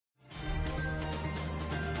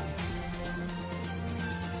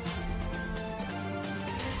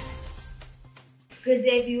Good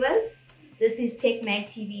day, viewers. This is TechMag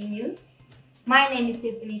TV News. My name is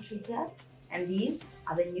Stephanie Truter, and these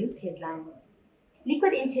are the news headlines.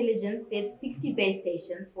 Liquid Intelligence said 60 base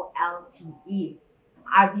stations for LTE.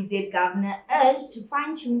 RBZ Governor urged to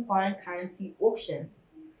fine-tune foreign currency auction.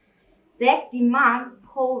 ZAC demands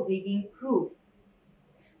poll rigging proof.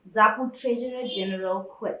 ZAPU Treasurer General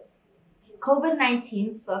quits.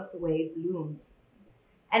 COVID-19 fifth wave looms.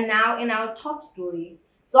 And now in our top story,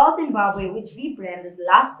 Zimbabwe, which rebranded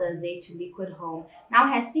last Thursday to Liquid Home, now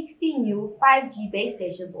has 60 new 5G base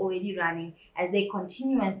stations already running as they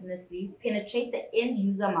continuously penetrate the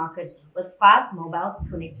end-user market with fast mobile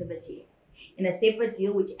connectivity. In a separate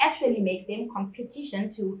deal which actually makes them competition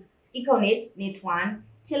to Econet, Net1,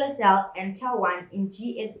 Telecel and Tel1 in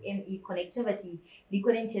GSME connectivity,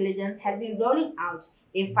 Liquid Intelligence has been rolling out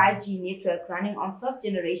their 5G network running on 5th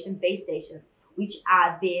generation base stations, which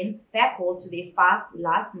are then backhauled to their fast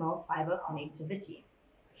last-mile fiber connectivity.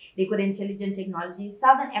 Liquid Intelligent Technologies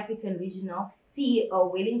Southern African Regional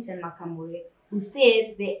CEO Wellington Makamure, who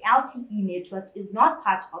said the LTE network is not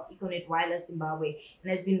part of Econet Wireless Zimbabwe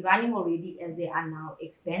and has been running already as they are now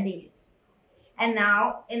expanding it. And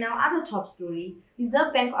now, in our other top story,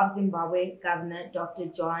 Reserve Bank of Zimbabwe Governor Dr.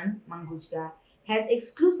 John Mangudya has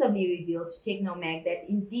exclusively revealed to Technomag that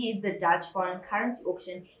indeed the Dutch foreign currency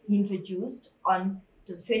auction he introduced on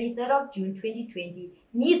the 23rd of June 2020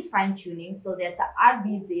 needs fine-tuning so that the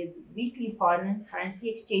RBZ's weekly foreign currency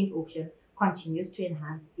exchange auction continues to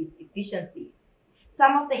enhance its efficiency.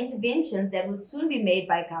 Some of the interventions that will soon be made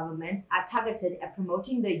by government are targeted at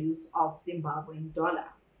promoting the use of Zimbabwean dollar.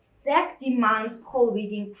 ZAC demands poll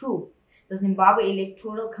rigging proof. The Zimbabwe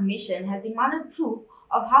Electoral Commission has demanded proof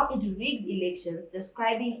of how it rigs elections,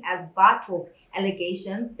 describing as bar talk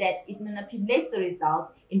allegations that it manipulates the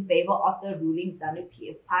results in favor of the ruling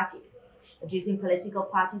ZANU-PF party. Addressing political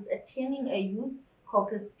parties attending a youth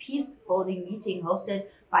caucus peace-building meeting hosted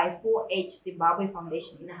by 4H Zimbabwe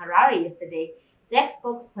Foundation in Harare yesterday, ZAC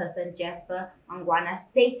spokesperson Jasper Mangwana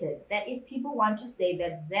stated that if people want to say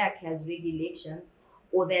that ZAC has rigged elections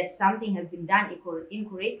or that something has been done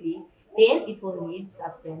incorrectly, then it will need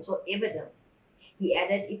substantial evidence. He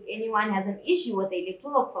added, if anyone has an issue with the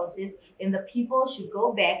electoral process, then the people should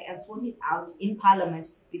go back and sort it out in Parliament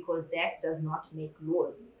because ZAC does not make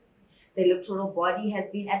laws. The electoral body has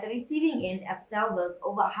been at the receiving end of salvers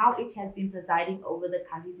over how it has been presiding over the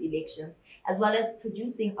country's elections, as well as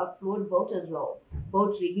producing a flawed voters' roll,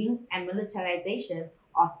 vote rigging, and militarization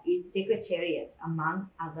of its secretariat, among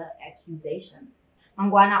other accusations.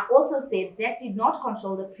 Mangwana also said ZAC did not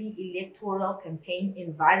control the pre-electoral campaign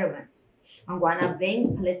environment. Mangwana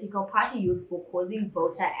blames political party youths for causing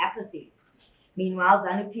voter apathy. Meanwhile,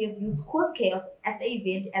 ZANU-PF youths caused chaos at the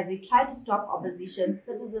event as they tried to stop opposition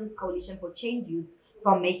Citizens Coalition for Change youths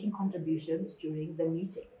from making contributions during the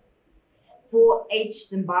meeting. 4H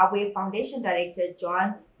Zimbabwe Foundation Director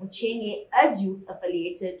John Muchenge urged youths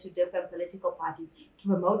affiliated to different political parties to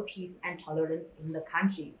promote peace and tolerance in the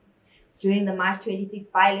country. During the March 26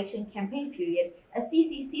 by-election campaign period, a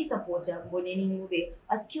CCC supporter, Boneni Mube,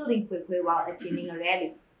 was killed in Kwekwe while attending a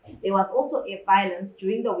rally. There was also violence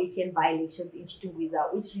during the weekend by-elections in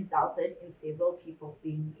Chitungwiza, which resulted in several people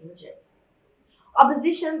being injured.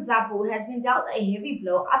 Opposition ZAPU has been dealt a heavy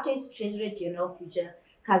blow after its Treasurer General Future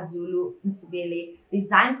Kazulu Nsibele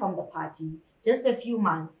resigned from the party just a few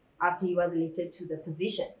months after he was elected to the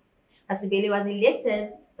position. Nsibele was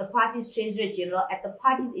elected the party's Treasurer General at the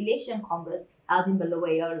party's election congress held in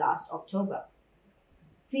Bulawayo last October.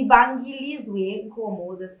 Sibangilizwe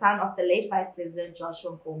Nkomo, the son of the late Vice President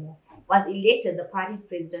Joshua Nkomo, was elected the party's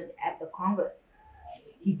president at the Congress.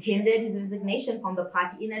 He tendered his resignation from the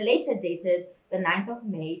party in a letter dated the 9th of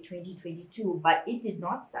May 2022, but it did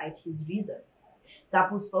not cite his reasons.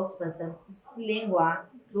 ZAPU spokesperson Kusilengwa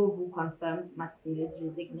Lovu confirmed Masipele's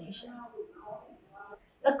resignation.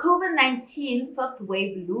 The COVID-19 fifth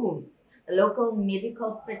wave looms. The local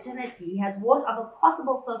medical fraternity has warned of a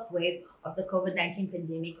possible fifth wave of the COVID-19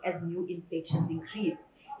 pandemic as new infections increase.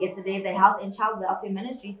 Yesterday, the Health and Child Welfare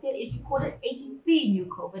Ministry said it recorded 83 new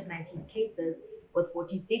COVID-19 cases, with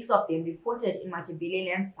 46 of them reported in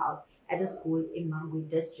Matabeleland South at a school in Mangwe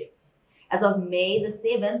district. As of May the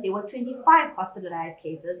 7th, there were 25 hospitalized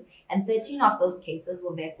cases, and 13 of those cases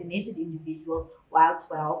were vaccinated individuals, while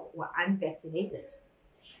 12 were unvaccinated.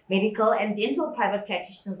 Medical and Dental Private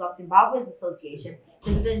Practitioners of Zimbabwe's Association,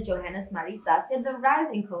 President Johannes Marisa, said the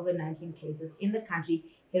rise in COVID-19 cases in the country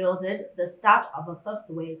heralded the start of a fifth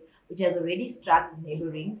wave, which has already struck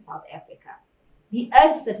neighboring South Africa. He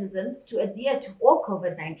urged citizens to adhere to all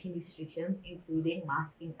COVID-19 restrictions, including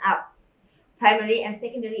masking up. Primary and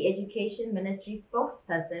Secondary Education Ministry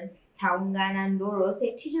spokesperson Taungana Ndoro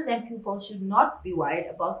said teachers and pupils should not be worried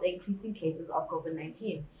about the increasing cases of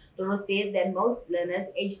COVID-19. Ndoro said that most learners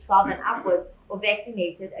aged 12 and upwards were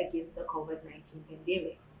vaccinated against the COVID-19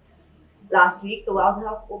 pandemic. Last week, the World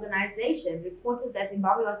Health Organization reported that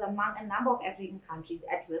Zimbabwe was among a number of African countries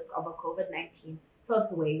at risk of a COVID-19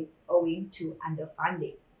 fifth wave owing to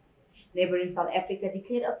underfunding. Neighboring South Africa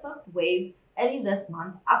declared a fifth wave early this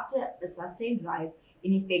month after a sustained rise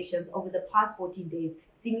in infections over the past 14 days,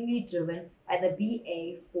 seemingly driven by the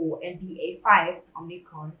BA.4 and BA.5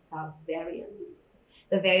 Omicron subvariants.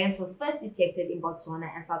 The variants were first detected in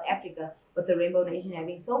Botswana and South Africa, with the Rainbow Nation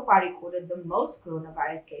having so far recorded the most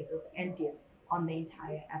coronavirus cases and deaths on the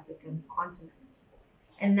entire African continent.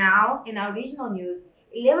 And now, in our regional news,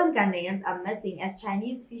 11 Ghanaians are missing as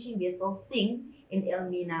Chinese fishing vessel sinks in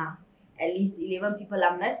Elmina. At least 11 people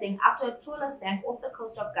are missing after a trawler sank off the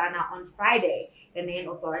coast of Ghana on Friday,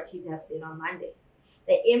 Ghanaian authorities have said on Monday.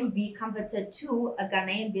 The MV Comforter 2, a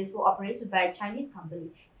Ghanaian vessel operated by a Chinese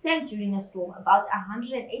company, sank during a storm about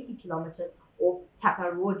 180 kilometers off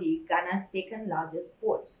Takoradi, Ghana's second largest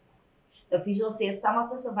port. The official said some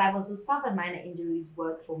of the survivors who suffered minor injuries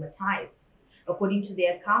were traumatized. According to the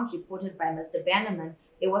account reported by Mr. Bannerman,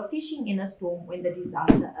 they were fishing in a storm when the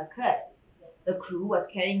disaster occurred. The crew was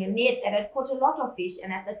carrying a net that had caught a lot of fish,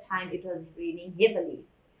 and at the time it was raining heavily.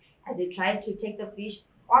 As they tried to take the fish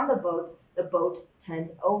on the boat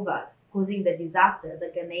turned over, causing the disaster,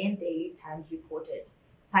 the Ghanaian Daily Times reported,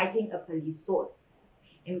 citing a police source.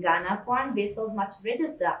 In Ghana, foreign vessels must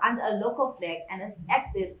register under a local flag and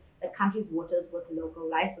access the country's waters with local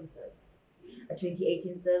licenses. A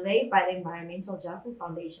 2018 survey by the Environmental Justice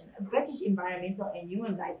Foundation, a British environmental and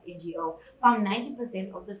human rights NGO, found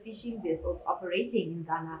 90% of the fishing vessels operating in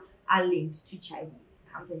Ghana are linked to Chinese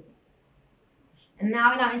companies. And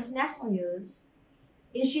now in our international news,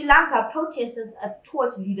 in Sri Lanka, protesters have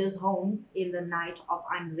torched leaders' homes in the night of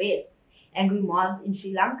unrest. Angry mobs in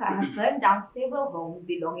Sri Lanka have burned down several homes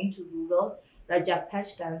belonging to rural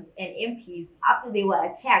Rajapakshans and MPs after they were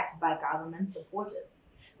attacked by government supporters.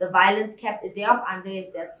 The violence kept a day of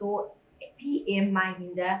unrest that saw PM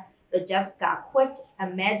Mahinda Rajapaksa quit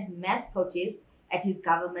amid mass protests at his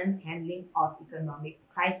government's handling of economic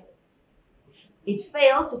crisis. It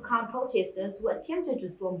failed to calm protesters who attempted to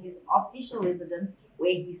storm his official residence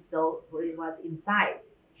where he still was inside.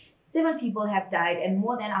 7 people have died and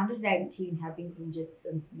more than 119 have been injured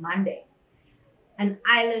since Monday. An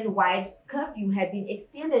island-wide curfew had been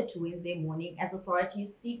extended to Wednesday morning as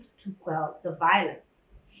authorities seek to quell the violence.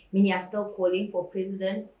 Many are still calling for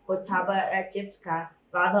President Gotabaya Rajapaksa,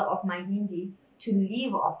 brother of Mahindi, to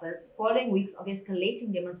leave office following weeks of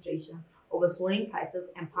escalating demonstrations over soaring prices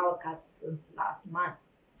and power cuts since last month.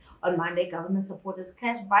 On Monday, government supporters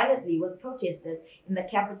clashed violently with protesters in the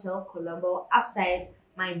capital, Colombo, outside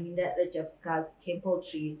Mahinda Rajapaksa's Temple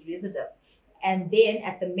Trees residence, and then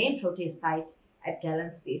at the main protest site at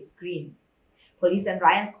Gallant's Face Green. Police and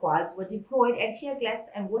riot squads were deployed and tear gas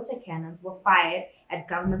and water cannons were fired at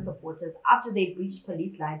government supporters after they breached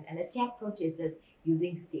police lines and attacked protesters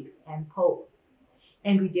using sticks and poles.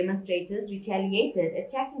 Angry demonstrators retaliated,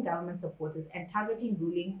 attacking government supporters and targeting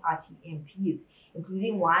ruling party MPs,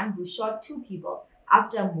 including one who shot 2 people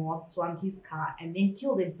after a mob swarmed his car and then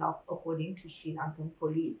killed himself, according to Sri Lankan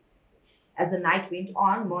police. As the night went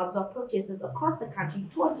on, mobs of protesters across the country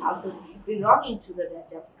torched houses belonging to the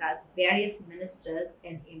Rajapaksa's various ministers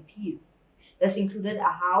and MPs. This included a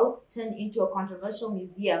house turned into a controversial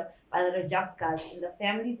museum by the Rajapaksas in the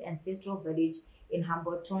family's ancestral village in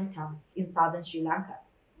Hambantota in southern Sri Lanka.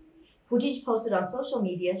 Footage posted on social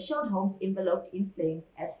media showed homes enveloped in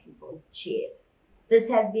flames as people cheered. This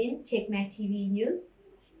has been TechMac TV News.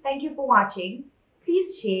 Thank you for watching.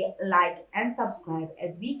 Please share, like, and subscribe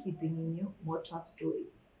as we keep bringing you more top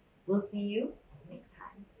stories. We'll see you next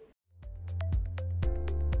time.